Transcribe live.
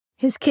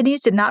His kidneys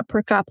did not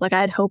perk up like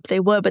I had hoped they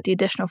would with the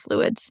additional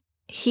fluids.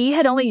 He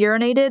had only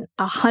urinated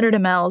 100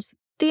 mLs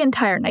the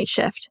entire night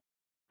shift.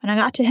 When I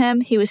got to him,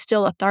 he was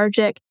still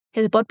lethargic.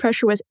 His blood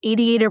pressure was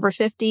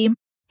 88/50.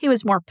 He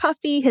was more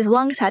puffy. His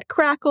lungs had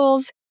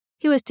crackles.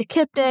 He was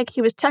tachypnic.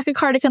 He was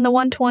tachycardic in the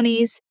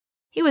 120s.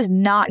 He was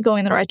not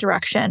going in the right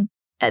direction.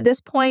 At this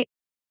point,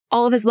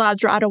 all of his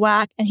labs were out of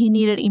whack, and he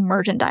needed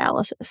emergent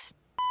dialysis.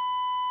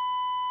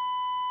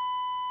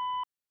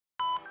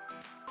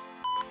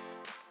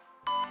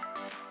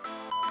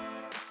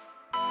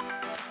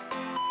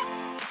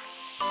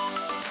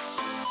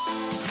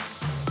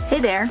 Hey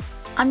there,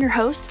 I'm your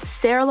host,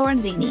 Sarah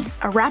Lorenzini,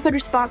 a rapid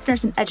response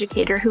nurse and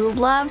educator who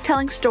loves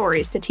telling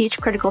stories to teach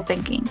critical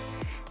thinking.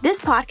 This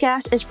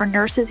podcast is for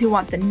nurses who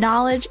want the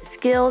knowledge,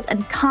 skills,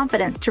 and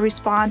confidence to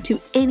respond to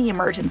any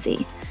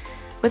emergency.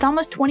 With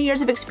almost 20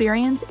 years of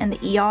experience in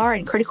the ER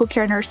and critical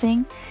care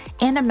nursing,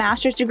 and a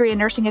master's degree in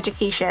nursing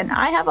education,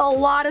 I have a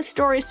lot of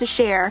stories to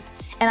share,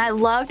 and I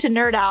love to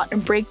nerd out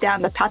and break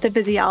down the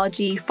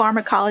pathophysiology,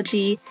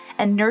 pharmacology,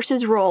 and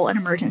nurses' role in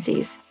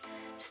emergencies.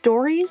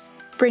 Stories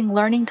bring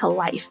learning to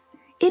life.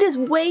 It is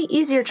way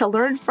easier to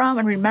learn from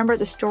and remember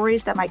the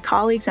stories that my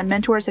colleagues and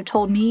mentors have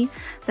told me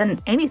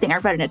than anything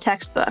I've read in a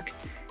textbook.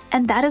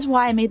 And that is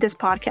why I made this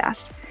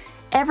podcast.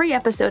 Every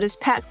episode is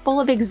packed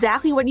full of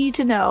exactly what you need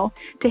to know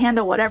to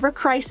handle whatever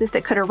crisis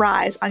that could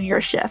arise on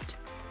your shift.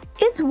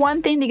 It's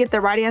one thing to get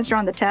the right answer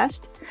on the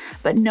test,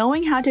 but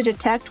knowing how to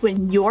detect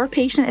when your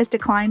patient is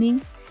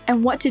declining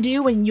and what to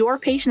do when your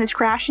patient is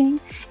crashing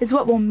is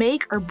what will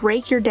make or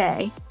break your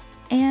day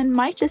and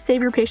might just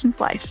save your patient's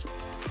life.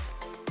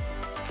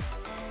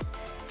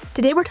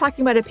 Today we're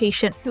talking about a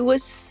patient who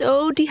was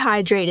so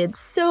dehydrated,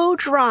 so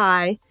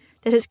dry,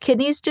 that his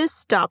kidneys just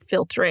stopped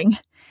filtering.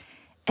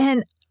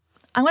 And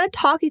I'm going to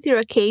talk you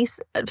through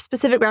a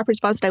specific rapid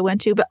response that I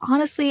went to, but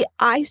honestly,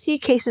 I see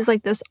cases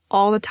like this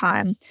all the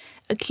time.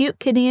 Acute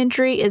kidney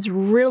injury is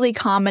really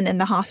common in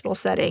the hospital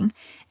setting.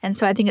 And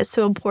so I think it's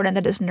so important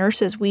that as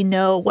nurses, we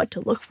know what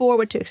to look for,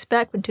 what to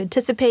expect, what to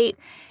anticipate,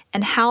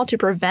 and how to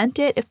prevent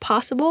it if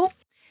possible.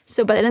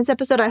 So by the end of this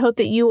episode, I hope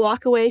that you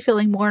walk away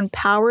feeling more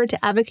empowered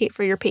to advocate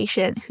for your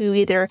patient who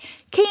either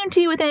came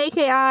to you with an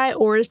AKI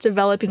or is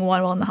developing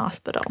one while in the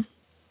hospital.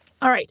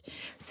 All right,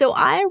 so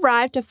I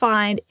arrived to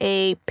find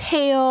a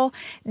pale,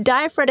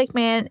 diaphoretic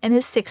man in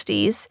his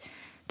 60s.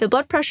 The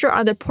blood pressure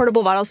on the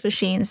portable vitals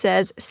machine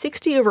says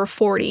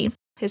 60/40.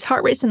 His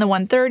heart rate's in the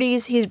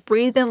 130s. He's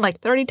breathing like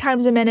 30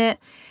 times a minute,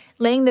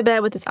 laying in the bed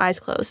with his eyes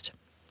closed.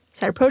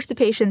 So I approach the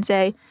patient and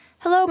say,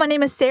 "Hello, my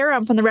name is Sarah.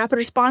 I'm from the rapid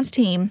response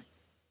team."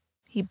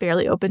 He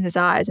barely opens his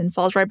eyes and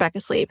falls right back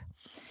asleep.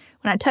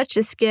 When I touched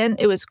his skin,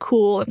 it was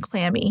cool and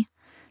clammy.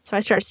 So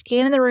I start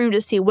scanning the room to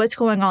see what's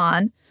going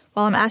on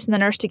while I'm asking the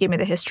nurse to give me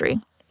the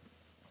history.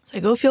 So I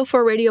go feel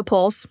for a radial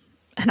pulse,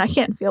 and I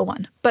can't feel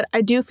one, but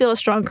I do feel a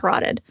strong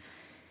carotid.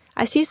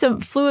 I see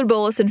some fluid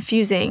bolus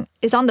infusing.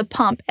 It's on the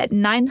pump at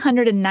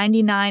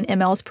 999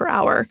 mLs per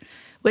hour,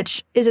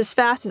 which is as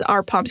fast as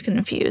our pumps can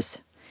infuse.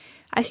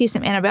 I see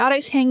some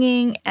antibiotics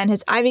hanging, and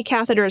his IV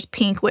catheter is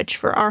pink, which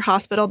for our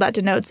hospital, that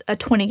denotes a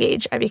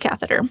 20-gauge IV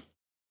catheter.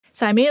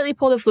 So I immediately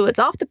pull the fluids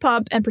off the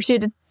pump and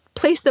proceed to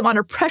place them on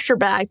a pressure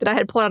bag that I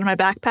had pulled out of my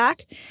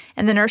backpack,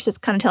 and the nurse is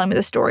kind of telling me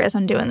the story as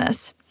I'm doing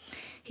this.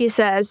 He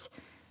says,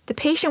 "The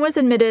patient was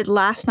admitted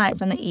last night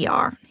from the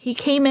ER. He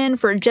came in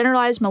for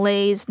generalized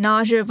malaise,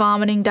 nausea,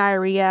 vomiting,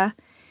 diarrhea.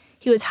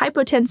 He was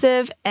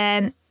hypotensive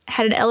and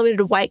had an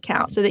elevated white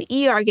count, so the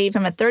ER gave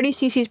him a 30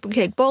 cc's per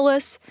kg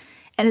bolus,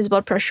 and his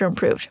blood pressure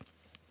improved."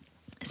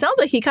 It sounds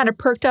like he kind of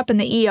perked up in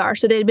the ER,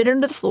 so they admitted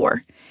him to the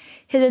floor.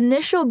 His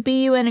initial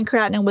BUN and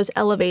creatinine was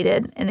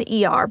elevated in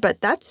the ER, but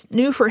that's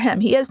new for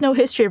him. He has no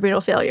history of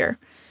renal failure.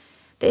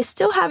 They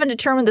still haven't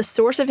determined the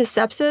source of his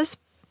sepsis.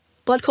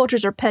 Blood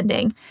cultures are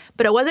pending,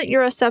 but it wasn't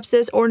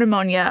urosepsis or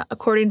pneumonia,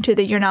 according to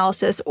the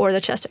urinalysis or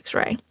the chest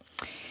x-ray.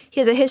 He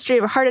has a history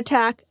of a heart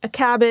attack, a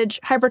cabbage,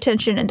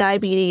 hypertension, and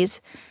diabetes.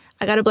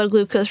 I got a blood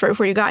glucose right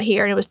before you got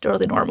here, and it was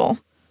totally normal.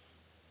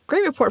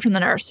 Great report from the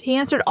nurse. He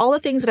answered all the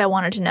things that I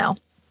wanted to know.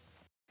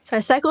 So I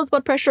cycle his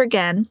blood pressure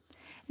again.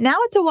 Now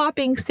it's a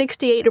whopping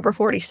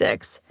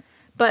 68/46,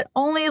 but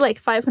only like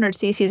 500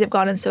 cc's have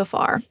gone in so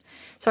far.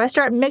 So I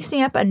start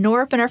mixing up a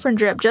norepinephrine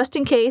drip just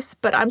in case,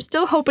 but I'm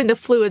still hoping the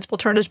fluids will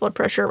turn his blood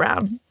pressure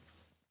around.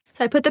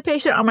 So I put the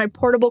patient on my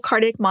portable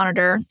cardiac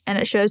monitor, and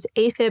it shows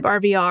AFib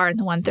RVR in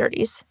the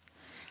 130s.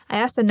 I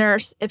asked the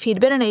nurse if he'd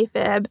been in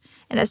AFib,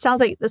 and it sounds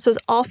like this was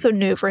also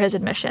new for his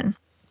admission.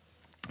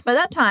 By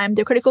that time,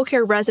 the critical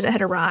care resident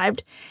had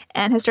arrived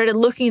and had started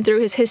looking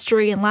through his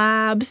history and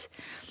labs.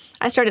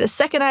 I started a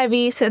second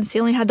IV since he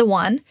only had the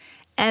one,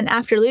 and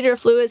after a liter of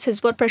fluids, his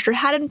blood pressure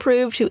had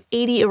improved to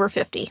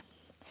 80/50.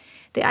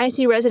 The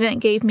ICU resident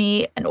gave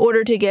me an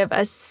order to give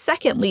a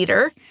second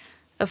liter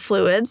of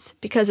fluids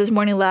because his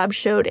morning lab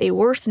showed a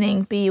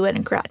worsening BUN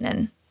and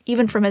creatinine,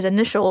 even from his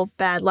initial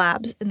bad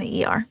labs in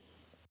the ER.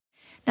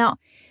 Now,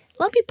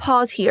 let me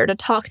pause here to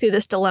talk through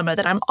this dilemma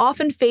that I'm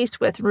often faced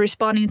with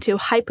responding to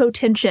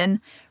hypotension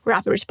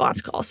rapid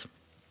response calls.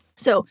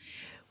 So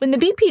when the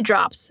BP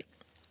drops,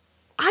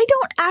 I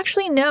don't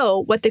actually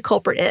know what the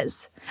culprit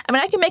is. I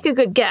mean, I can make a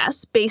good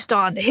guess based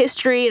on the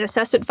history and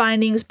assessment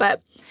findings,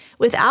 but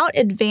without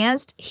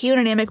advanced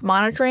hemodynamic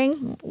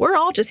monitoring, we're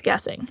all just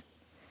guessing.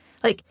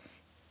 Like,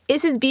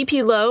 is his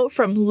BP low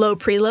from low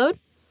preload?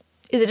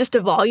 Is it just a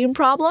volume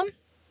problem?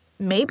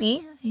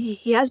 Maybe.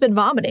 He has been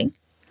vomiting.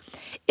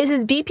 Is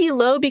his BP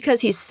low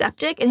because he's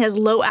septic and has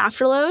low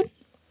afterload?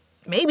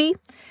 Maybe.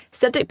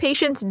 Septic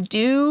patients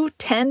do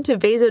tend to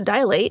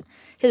vasodilate.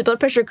 His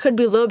blood pressure could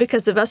be low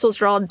because the vessels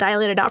are all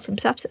dilated out from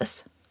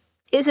sepsis.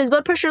 Is his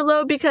blood pressure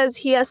low because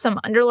he has some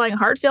underlying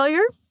heart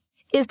failure?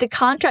 Is the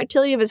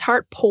contractility of his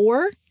heart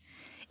poor?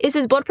 Is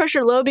his blood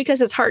pressure low because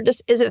his heart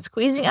just isn't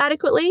squeezing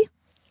adequately?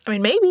 I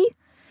mean, maybe.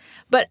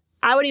 But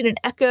I would need an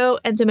echo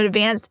and some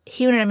advanced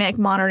hemodynamic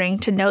monitoring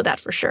to know that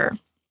for sure.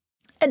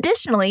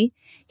 Additionally,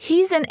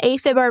 he's an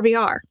AFib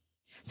RVR.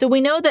 So we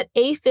know that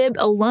AFib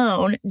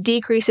alone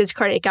decreases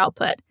cardiac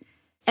output.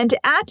 And to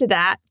add to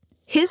that,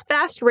 his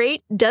fast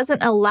rate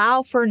doesn't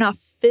allow for enough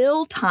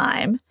fill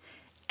time,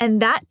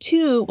 and that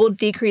too will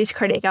decrease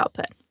cardiac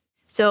output.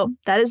 So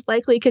that is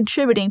likely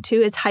contributing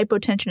to his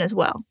hypotension as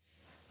well.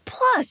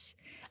 Plus,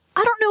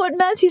 I don't know what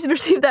meds he's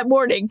received that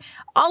morning.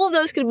 All of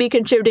those could be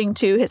contributing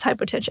to his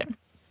hypotension.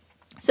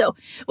 So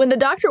when the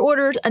doctor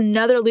orders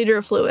another liter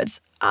of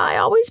fluids, I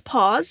always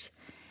pause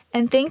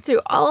and think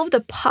through all of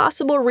the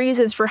possible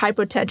reasons for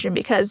hypotension,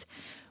 because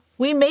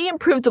we may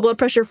improve the blood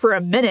pressure for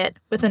a minute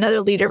with another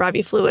liter of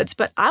IV fluids,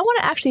 but I want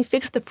to actually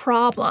fix the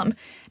problem,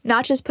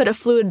 not just put a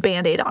fluid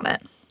Band-Aid on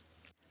it.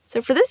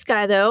 So for this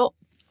guy, though,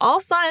 all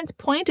signs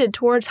pointed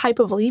towards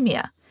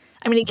hypovolemia.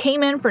 I mean, he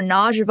came in for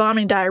nausea,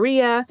 vomiting,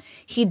 diarrhea.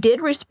 He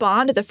did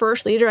respond to the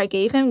first liter I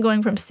gave him,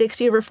 going from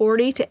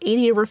 60/40 to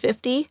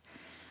 80/50.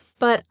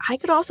 But I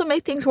could also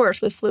make things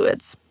worse with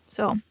fluids,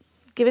 so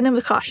giving them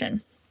with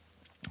caution.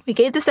 We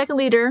gave the second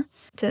liter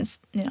since,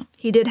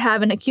 he did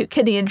have an acute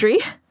kidney injury,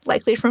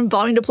 likely from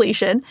volume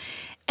depletion,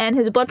 and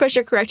his blood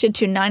pressure corrected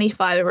to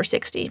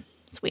 95/60.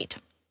 Sweet.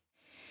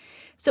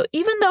 So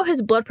even though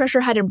his blood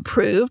pressure had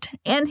improved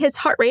and his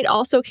heart rate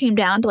also came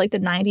down to like the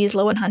 90s,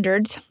 low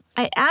 100s,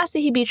 I asked that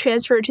he be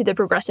transferred to the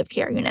progressive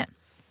care unit.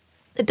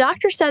 The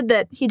doctor said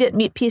that he didn't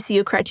meet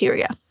PCU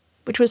criteria,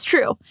 which was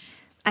true.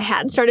 I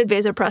hadn't started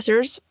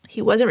vasopressors.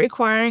 He wasn't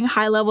requiring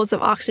high levels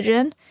of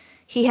oxygen.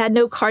 He had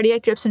no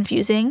cardiac drips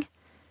infusing,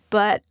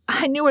 but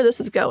I knew where this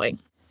was going.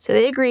 So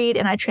they agreed,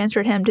 and I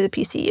transferred him to the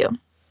PCU.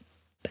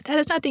 But that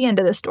is not the end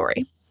of the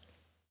story.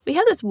 We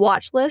have this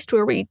watch list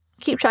where we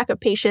keep track of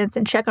patients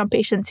and check on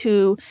patients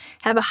who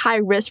have a high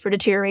risk for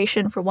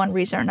deterioration for one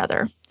reason or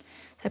another.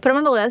 I put him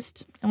on the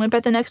list and went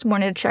back the next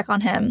morning to check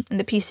on him in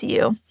the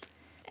PCU,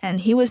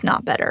 and he was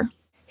not better.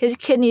 His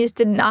kidneys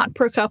did not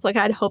perk up like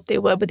I'd hoped they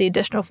would with the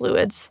additional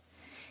fluids.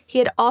 He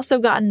had also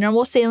gotten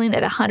normal saline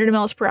at 100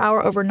 mLs per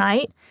hour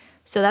overnight,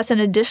 so that's an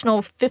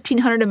additional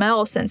 1,500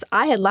 mL since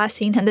I had last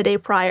seen him the day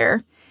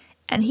prior,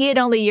 and he had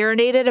only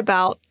urinated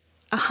about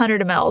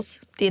 100 mLs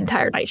the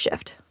entire night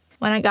shift.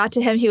 When I got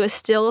to him, he was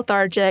still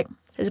lethargic.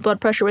 His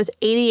blood pressure was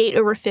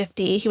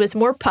 88/50. He was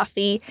more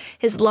puffy.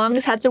 His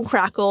lungs had some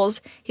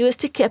crackles. He was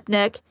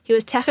tachypnic. He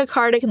was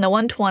tachycardic in the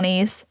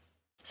 120s.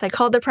 So I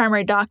called the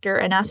primary doctor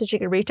and asked if she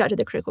could reach out to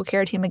the critical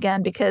care team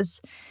again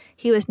because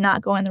he was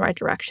not going the right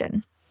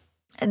direction.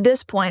 At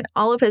this point,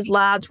 all of his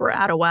labs were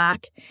out of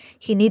whack.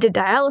 He needed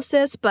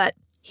dialysis, but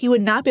he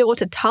would not be able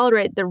to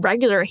tolerate the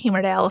regular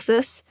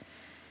hemodialysis.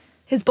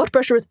 His blood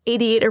pressure was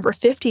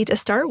 88/50 to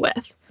start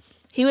with.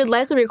 He would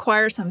likely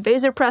require some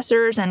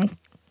vasopressors and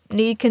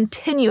need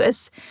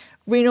continuous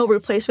renal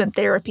replacement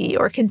therapy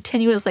or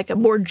continuous, like a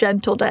more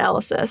gentle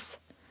dialysis.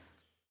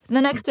 In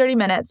the next 30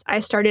 minutes, I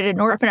started a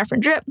norepinephrine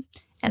drip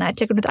and I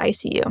took him to the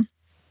ICU.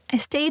 I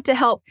stayed to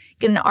help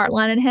get an art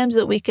line in him so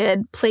that we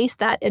could place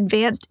that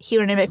advanced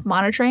hemodynamic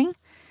monitoring.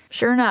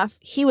 Sure enough,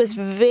 he was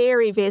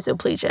very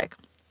vasoplegic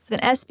with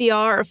an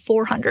SVR of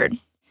 400.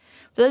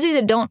 For those of you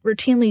that don't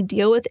routinely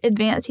deal with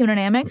advanced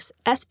hemodynamics,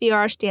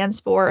 SVR stands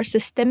for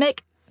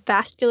systemic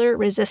vascular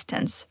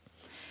resistance.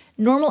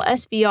 Normal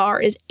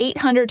SVR is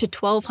 800 to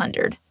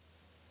 1200,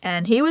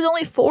 and he was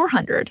only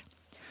 400.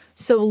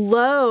 So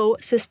low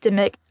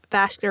systemic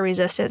vascular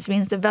resistance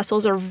means the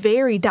vessels are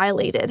very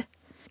dilated.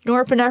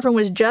 Norepinephrine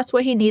was just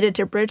what he needed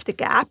to bridge the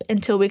gap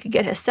until we could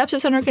get his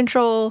sepsis under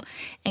control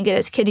and get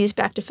his kidneys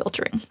back to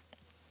filtering.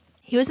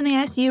 He was in the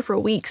ICU for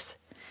weeks,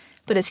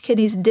 but his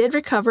kidneys did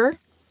recover,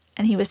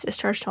 and he was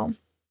discharged home.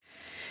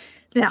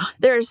 Now,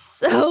 there's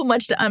so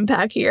much to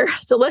unpack here,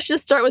 so let's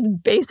just start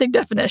with basic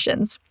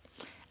definitions.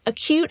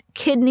 Acute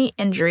kidney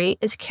injury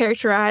is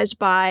characterized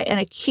by an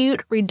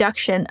acute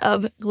reduction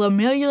of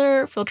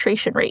glomerular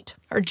filtration rate,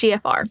 or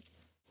GFR.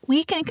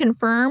 We can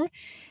confirm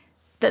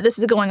that this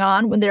is going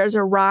on when there's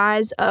a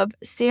rise of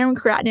serum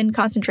creatinine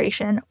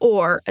concentration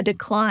or a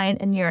decline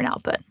in urine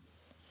output.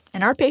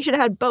 And our patient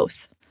had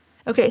both.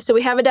 Okay, so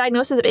we have a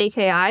diagnosis of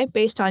AKI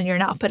based on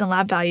urine output and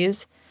lab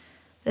values.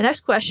 The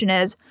next question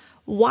is,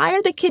 why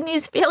are the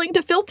kidneys failing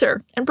to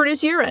filter and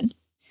produce urine?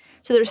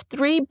 So there's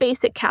three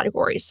basic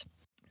categories.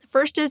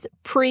 First is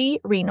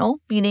pre-renal,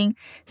 meaning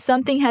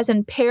something has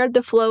impaired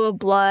the flow of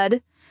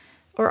blood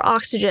or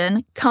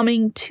oxygen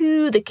coming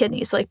to the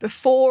kidneys, like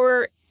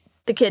before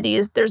the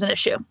kidneys, there's an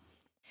issue.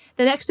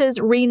 The next is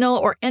renal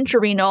or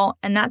intrarenal,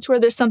 and that's where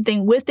there's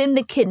something within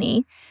the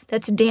kidney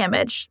that's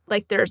damaged,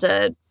 like there's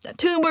a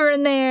tumor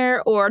in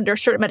there, or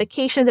there's certain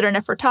medications that are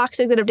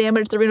nephrotoxic that have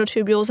damaged the renal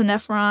tubules and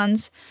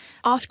nephrons.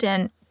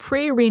 Often,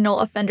 pre-renal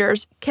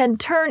offenders can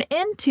turn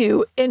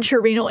into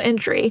intrarenal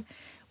injury,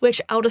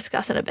 which I'll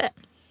discuss in a bit.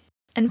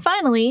 And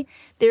finally,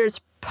 there's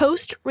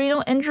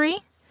post-renal injury.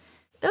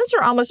 Those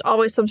are almost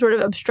always some sort of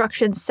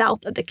obstruction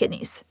south of the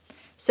kidneys.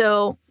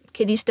 So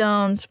kidney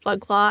stones,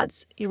 blood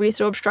clots,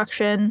 urethral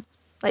obstruction.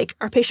 Like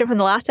our patient from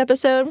the last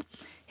episode,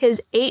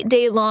 his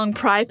 8-day-long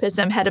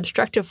priapism had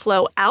obstructive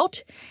flow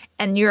out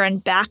and urine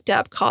backed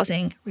up,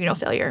 causing renal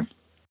failure.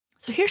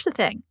 So here's the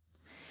thing.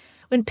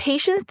 When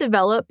patients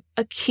develop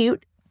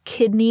acute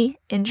kidney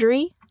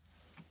injury,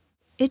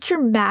 it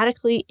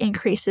dramatically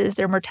increases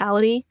their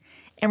mortality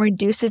and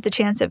reduces the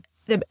chance of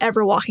them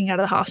ever walking out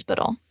of the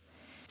hospital.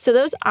 So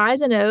those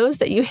I's and O's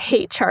that you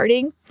hate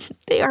charting,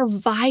 they are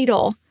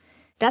vital.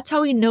 That's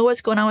how we know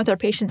what's going on with our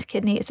patients'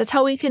 kidneys. That's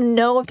how we can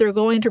know if they're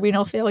going to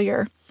renal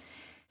failure.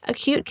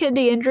 Acute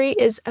kidney injury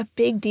is a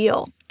big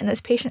deal. And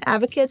as patient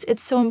advocates,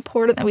 it's so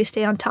important that we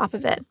stay on top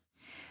of it.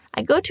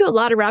 I go to a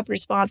lot of rapid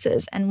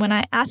responses, and when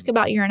I ask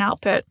about urine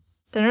output,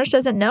 the nurse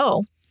doesn't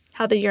know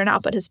how the urine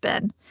output has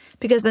been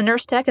because the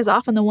nurse tech is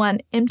often the one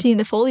emptying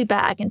the Foley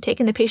bag and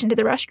taking the patient to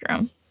the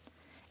restroom.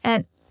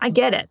 And I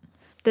get it.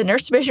 The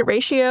nurse-to-patient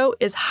ratio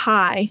is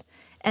high,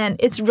 and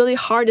it's really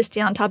hard to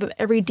stay on top of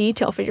every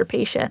detail for your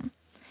patient.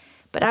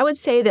 But I would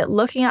say that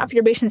looking out for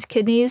your patient's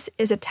kidneys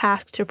is a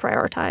task to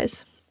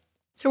prioritize.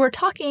 So we're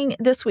talking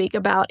this week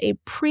about a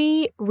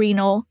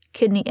pre-renal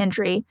kidney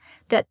injury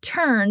that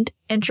turned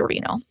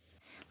intrarenal.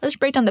 Let's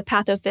break down the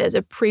pathophys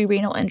of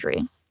pre-renal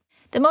injury.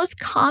 The most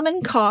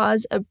common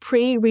cause of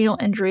pre-renal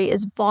injury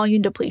is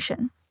volume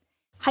depletion.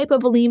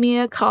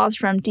 Hypovolemia caused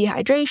from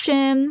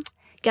dehydration,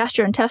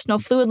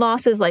 gastrointestinal fluid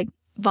losses like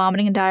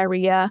vomiting and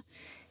diarrhea,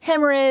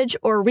 hemorrhage,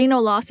 or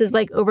renal losses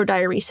like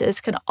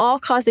overdiuresis can all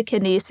cause the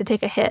kidneys to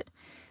take a hit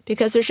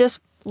because there's just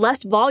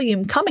less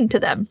volume coming to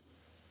them.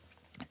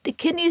 The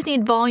kidneys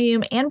need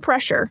volume and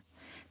pressure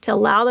to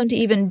allow them to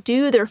even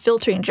do their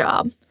filtering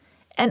job,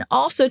 and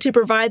also to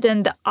provide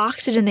them the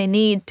oxygen they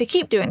need to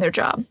keep doing their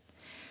job.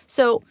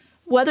 So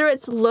whether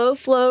it's low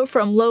flow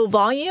from low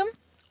volume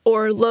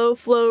or low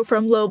flow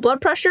from low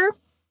blood pressure,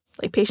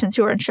 like patients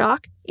who are in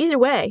shock, either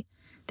way,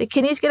 the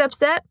kidneys get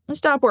upset and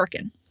stop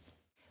working.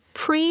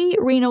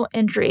 Pre-renal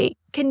injury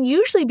can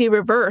usually be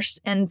reversed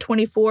in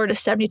 24 to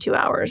 72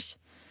 hours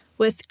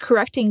with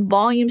correcting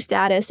volume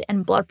status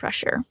and blood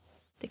pressure.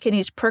 The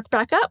kidneys perk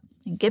back up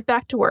and get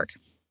back to work.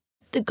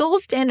 The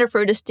gold standard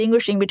for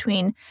distinguishing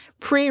between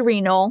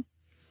pre-renal,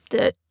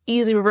 the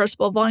easily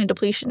reversible volume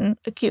depletion,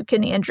 acute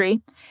kidney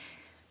injury,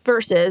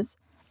 versus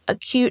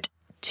acute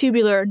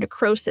tubular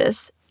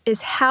necrosis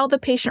is how the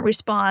patient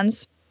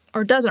responds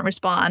or doesn't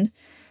respond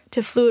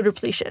to fluid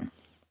repletion.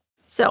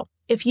 So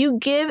if you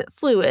give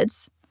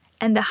fluids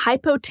and the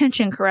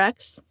hypotension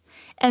corrects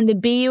and the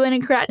BUN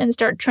and creatinine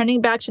start trending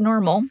back to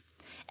normal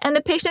and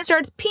the patient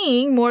starts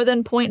peeing more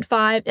than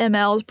 0.5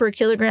 mLs per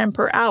kilogram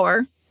per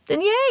hour,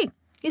 then yay,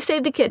 you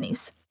saved the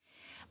kidneys.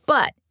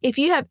 But if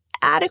you have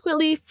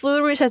adequately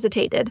fluid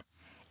resuscitated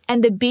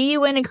and the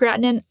BUN and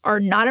creatinine are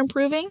not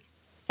improving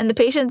and the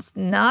patient's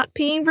not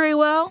peeing very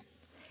well,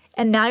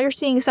 and now you're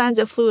seeing signs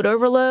of fluid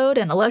overload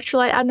and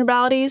electrolyte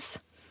abnormalities,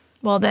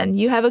 well then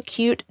you have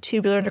acute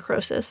tubular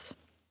necrosis.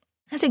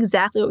 That's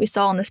exactly what we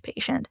saw in this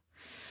patient.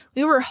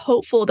 We were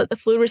hopeful that the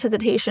fluid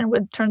resuscitation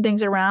would turn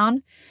things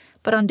around,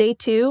 but on day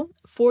 2,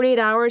 48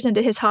 hours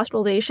into his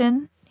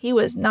hospitalization, he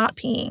was not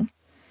peeing.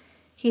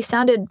 He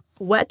sounded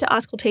wet to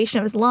auscultation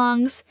of his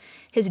lungs,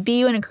 his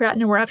BUN and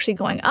creatinine were actually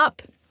going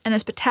up, and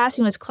his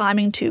potassium was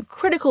climbing to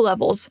critical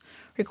levels,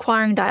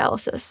 requiring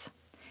dialysis.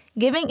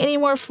 Giving any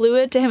more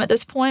fluid to him at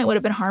this point would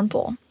have been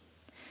harmful.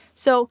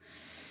 So,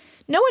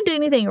 no one did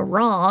anything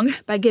wrong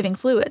by giving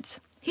fluids.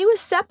 He was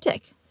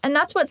septic, and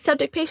that's what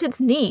septic patients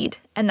need,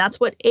 and that's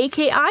what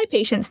AKI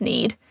patients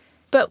need.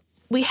 But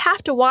we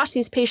have to watch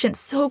these patients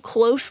so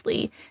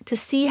closely to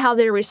see how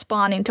they're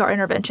responding to our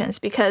interventions,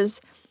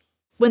 because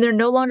when they're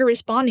no longer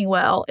responding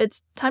well,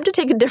 it's time to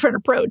take a different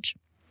approach.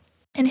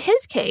 In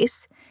his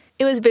case,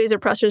 it was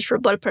vasopressors for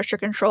blood pressure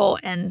control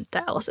and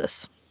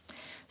dialysis.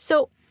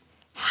 So,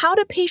 how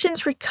do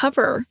patients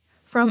recover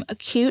from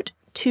acute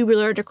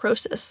tubular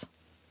necrosis?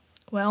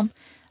 Well,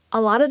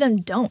 a lot of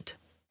them don't.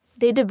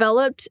 They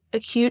developed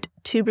acute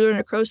tubular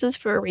necrosis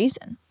for a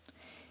reason.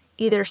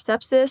 Either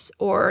sepsis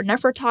or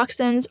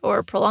nephrotoxins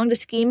or prolonged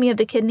ischemia of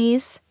the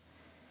kidneys.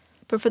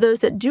 But for those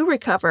that do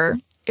recover,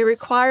 it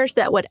requires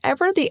that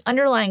whatever the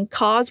underlying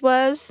cause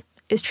was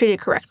is treated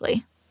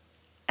correctly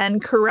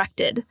and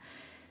corrected.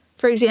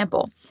 For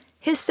example,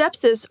 his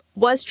sepsis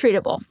was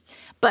treatable,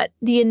 but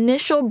the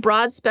initial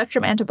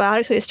broad-spectrum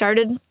antibiotics they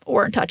started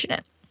weren't touching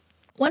it.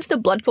 Once the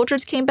blood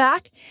cultures came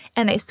back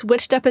and they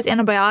switched up his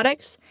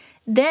antibiotics,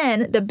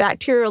 then the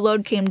bacterial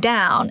load came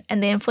down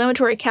and the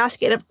inflammatory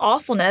cascade of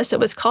awfulness that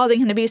was causing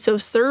him to be so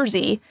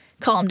sursy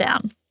calmed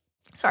down.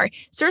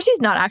 CIRCE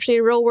is not actually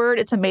a real word.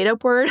 It's a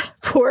made-up word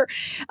for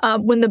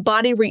when the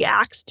body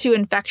reacts to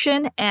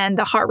infection and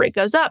the heart rate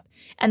goes up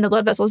and the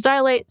blood vessels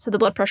dilate, so the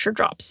blood pressure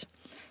drops.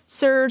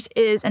 SIRS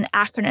is an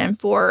acronym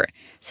for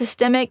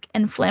Systemic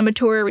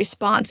Inflammatory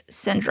Response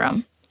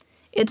Syndrome.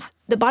 It's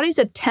the body's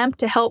attempt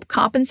to help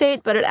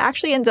compensate, but it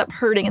actually ends up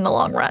hurting in the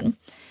long run.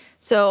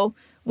 So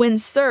when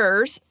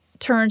SIRS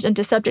turns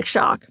into septic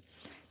shock,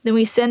 then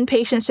we send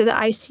patients to the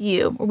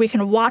ICU where we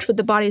can watch what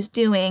the body's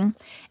doing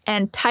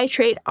and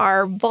titrate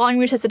our volume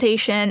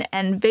resuscitation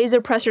and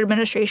vasopressor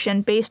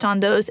administration based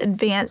on those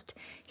advanced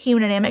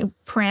hemodynamic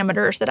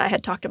parameters that I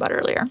had talked about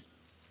earlier.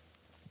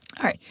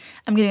 All right,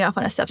 I'm getting off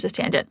on a sepsis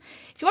tangent.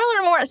 If you want to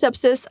learn more about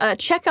sepsis,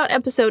 check out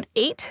episode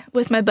 8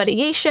 with my buddy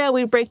Yesha.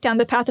 We break down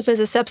the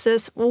pathophys of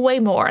sepsis way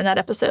more in that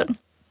episode.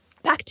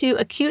 Back to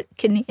acute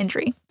kidney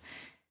injury.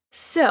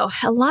 So,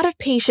 a lot of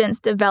patients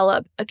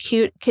develop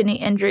acute kidney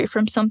injury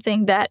from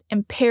something that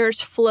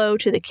impairs flow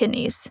to the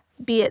kidneys,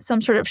 be it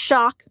some sort of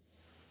shock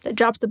that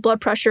drops the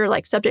blood pressure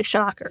like septic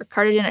shock or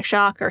cardiogenic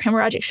shock or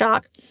hemorrhagic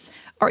shock,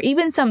 or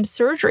even some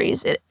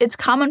surgeries. It's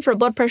common for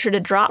blood pressure to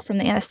drop from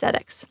the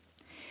anesthetics.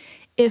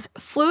 If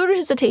fluid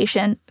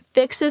resuscitation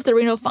fixes the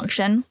renal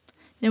function,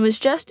 then it was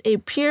just a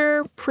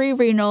pure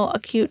pre-renal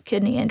acute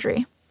kidney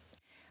injury.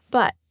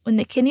 But when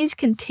the kidneys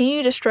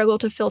continue to struggle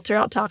to filter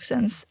out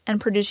toxins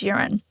and produce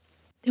urine,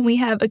 then we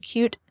have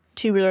acute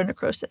tubular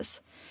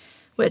necrosis,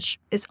 which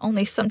is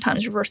only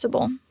sometimes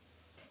reversible.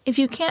 If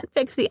you can't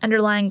fix the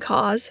underlying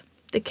cause,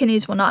 the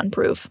kidneys will not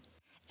improve.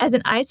 As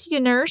an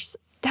ICU nurse,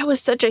 that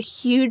was such a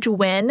huge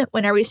win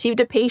when I received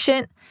a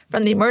patient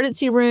from the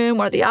emergency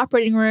room or the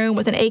operating room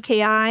with an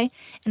AKI,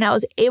 and I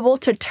was able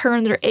to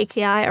turn their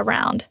AKI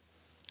around.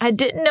 I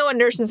didn't know in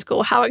nursing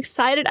school how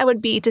excited I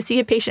would be to see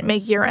a patient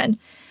make urine,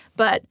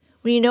 but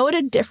when you know what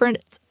a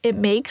difference it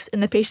makes in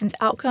the patient's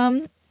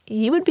outcome,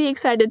 you would be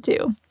excited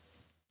too.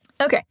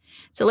 Okay,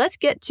 so let's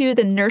get to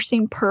the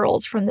nursing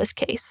pearls from this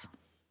case.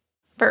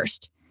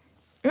 First,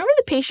 remember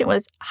the patient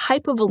was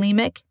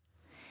hypovolemic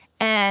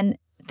and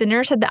the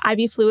nurse had the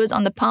IV fluids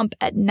on the pump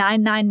at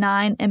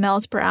 999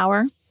 mLs per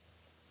hour?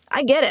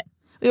 I get it.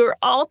 We were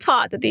all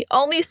taught that the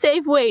only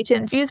safe way to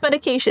infuse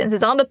medications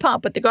is on the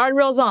pump with the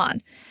guardrails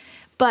on.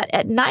 But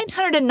at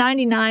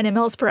 999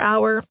 mLs per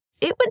hour,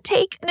 it would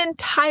take an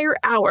entire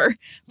hour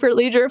for a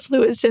liter of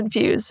fluids to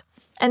infuse.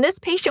 And this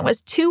patient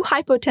was too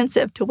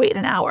hypotensive to wait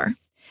an hour.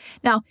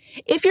 Now,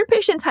 if your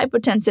patient's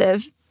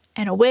hypotensive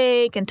and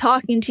awake and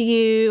talking to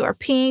you, or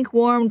pink,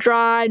 warm,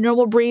 dry,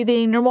 normal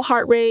breathing, normal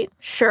heart rate,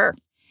 sure,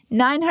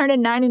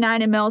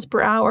 999 mLs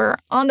per hour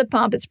on the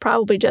pump is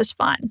probably just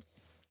fine.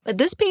 But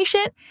this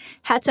patient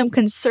had some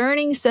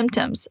concerning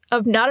symptoms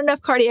of not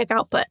enough cardiac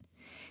output.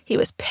 He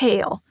was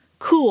pale,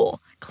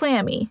 cool,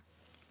 clammy.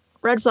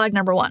 Red flag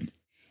number 1.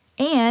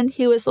 And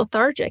he was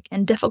lethargic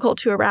and difficult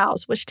to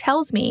arouse, which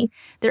tells me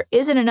there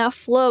isn't enough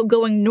flow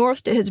going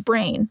north to his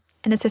brain,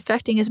 and it's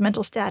affecting his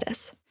mental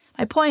status.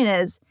 My point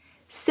is,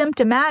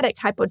 symptomatic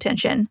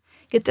hypotension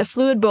gets a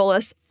fluid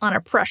bolus on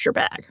a pressure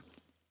bag.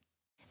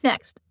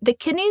 Next, the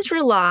kidneys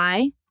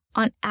rely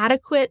on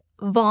adequate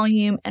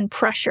volume and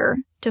pressure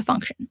to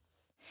function.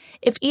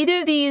 If either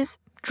of these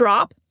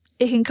drop,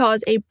 it can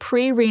cause a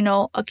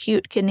pre-renal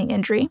acute kidney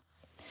injury,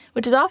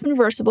 which is often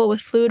reversible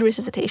with fluid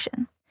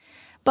resuscitation.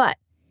 But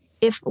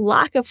if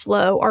lack of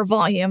flow or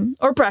volume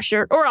or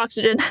pressure or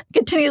oxygen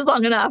continues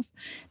long enough,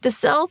 the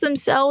cells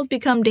themselves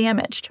become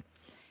damaged.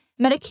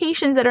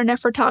 Medications that are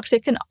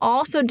nephrotoxic can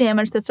also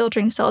damage the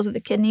filtering cells of the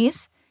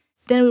kidneys.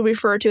 Then we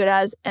refer to it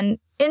as an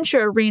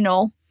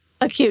intrarenal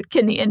acute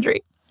kidney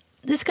injury.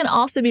 This can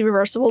also be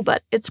reversible,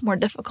 but it's more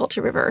difficult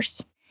to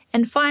reverse.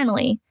 And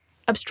finally,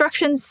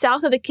 obstructions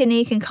south of the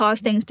kidney can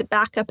cause things to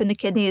back up in the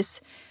kidneys,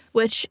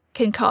 which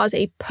can cause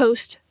a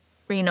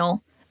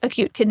post-renal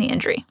acute kidney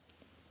injury.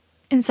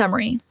 In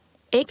summary,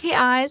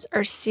 AKIs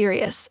are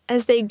serious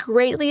as they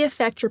greatly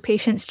affect your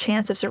patient's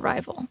chance of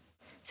survival.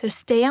 So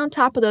stay on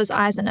top of those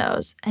I's and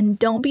O's, and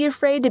don't be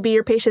afraid to be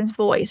your patient's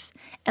voice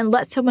and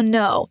let someone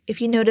know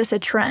if you notice a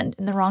trend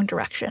in the wrong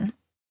direction.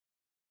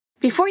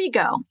 Before you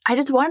go, I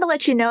just wanted to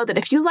let you know that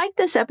if you liked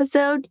this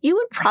episode, you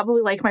would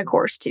probably like my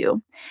course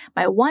too.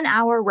 My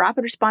 1-hour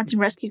Rapid Response and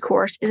Rescue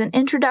course is an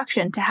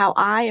introduction to how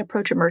I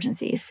approach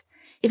emergencies.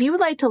 If you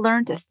would like to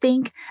learn to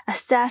think,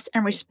 assess,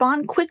 and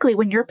respond quickly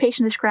when your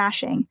patient is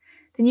crashing,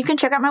 then you can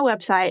check out my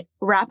website,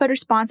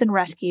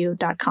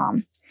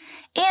 rapidresponseandrescue.com.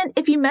 And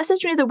if you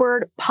message me the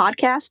word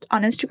podcast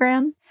on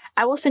Instagram,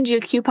 I will send you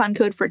a coupon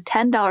code for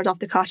 $10 off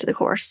the cost of the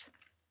course.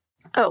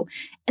 Oh,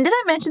 and did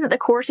I mention that the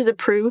course is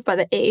approved by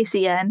the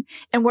AACN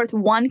and worth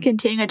 1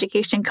 continuing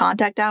education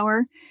contact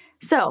hour?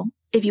 So,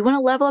 if you want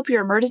to level up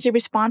your emergency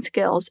response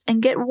skills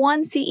and get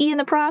 1 CE in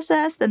the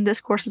process, then this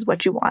course is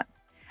what you want.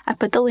 I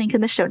put the link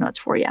in the show notes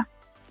for you.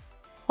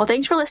 Well,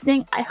 thanks for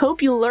listening. I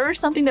hope you learned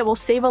something that will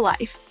save a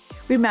life.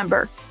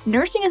 Remember,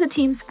 nursing is a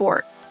team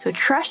sport, so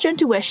trust your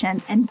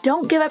intuition and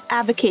don't give up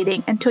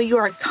advocating until you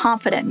are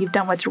confident you've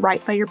done what's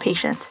right by your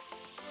patient.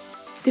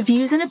 The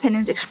views and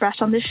opinions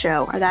expressed on this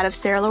show are that of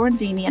Sarah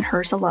Lorenzini and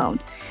hers alone.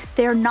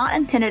 They are not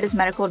intended as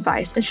medical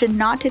advice and should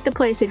not take the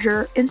place of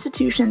your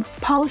institution's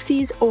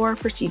policies or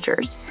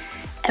procedures.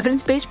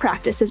 Evidence-based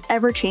practice is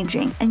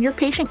ever-changing, and your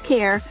patient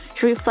care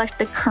should reflect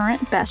the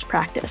current best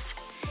practice.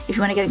 If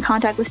you want to get in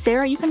contact with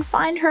Sarah, you can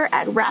find her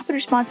at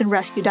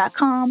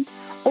rapidresponseandrescue.com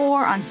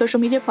or on social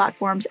media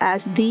platforms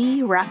as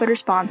the Rapid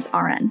Response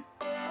RN.